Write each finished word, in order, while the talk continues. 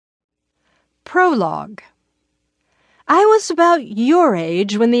Prologue. I was about your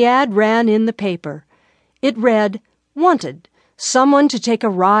age when the ad ran in the paper. It read, "Wanted, someone to take a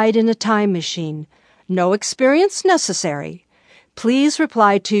ride in a time machine. No experience necessary. Please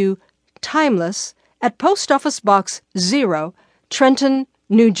reply to Timeless at Post Office Box 0, Trenton,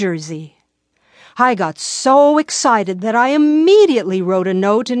 New Jersey." I got so excited that I immediately wrote a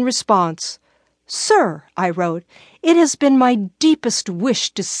note in response. "Sir," I wrote, "it has been my deepest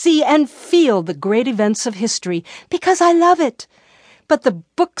wish to see and feel the great events of history because I love it. But the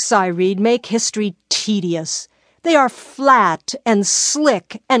books I read make history tedious. They are flat and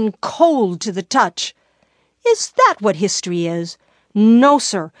slick and cold to the touch. Is that what history is? No,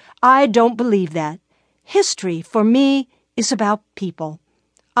 sir, I don't believe that. History, for me, is about people.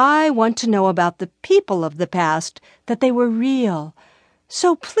 I want to know about the people of the past, that they were real.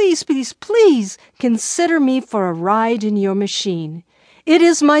 So please, please, please consider me for a ride in your machine. It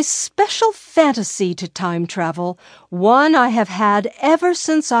is my special fantasy to time travel, one I have had ever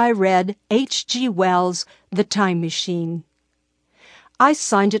since I read H.G. Wells' The Time Machine." I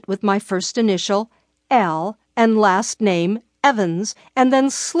signed it with my first initial, L, and last name, Evans, and then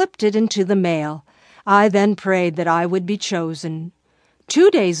slipped it into the mail. I then prayed that I would be chosen. 2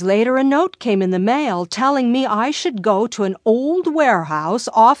 days later, a note came in the mail telling me I should go to an old warehouse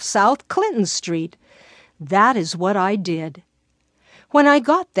off South Clinton Street. That is what I did. When I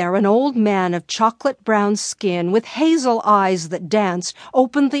got there, an old man of chocolate-brown skin with hazel eyes that danced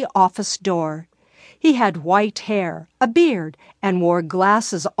opened the office door. He had white hair, a beard, and wore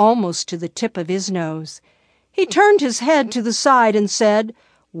glasses almost to the tip of his nose. He turned his head to the side and said,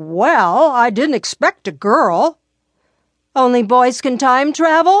 "Well, I didn't expect a girl." "Only boys can time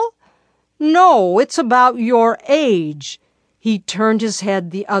travel?" "No, it's about your age." He turned his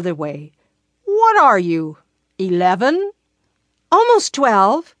head the other way. "What are you, 11? "Almost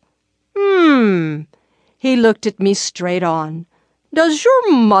 12. He looked at me straight on. "Does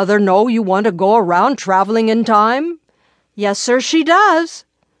your mother know you want to go around traveling in time?" "Yes, sir, she does."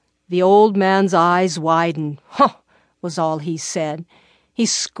 The old man's eyes widened. "Huh," was all he said. He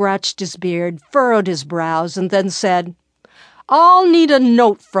scratched his beard, furrowed his brows, and then said, "I'll need a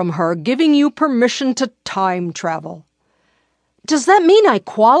note from her giving you permission to time travel." "Does that mean I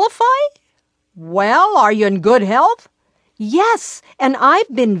qualify?" "Well, are you in good health?" "Yes, and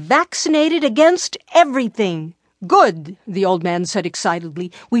I've been vaccinated against everything." "Good," the old man said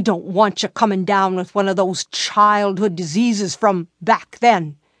excitedly. "We don't want you coming down with one of those childhood diseases from back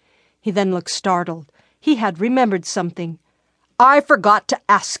then." He then looked startled. He had remembered something. "I forgot to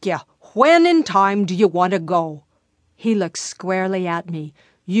ask you, when in time do you want to go?" He looked squarely at me.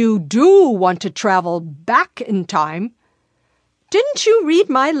 "You do want to travel back in time?" "Didn't you read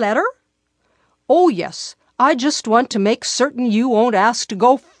my letter?" "Oh, yes. I just want to make certain you won't ask to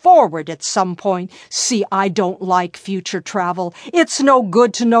go forward at some point. See, I don't like future travel. It's no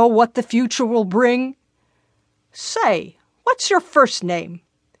good to know what the future will bring." "Say, what's your first name?"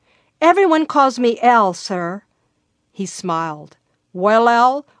 "Everyone calls me Elle, sir." He smiled. "Well,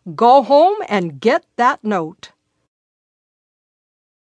 Elle, go home and get that note."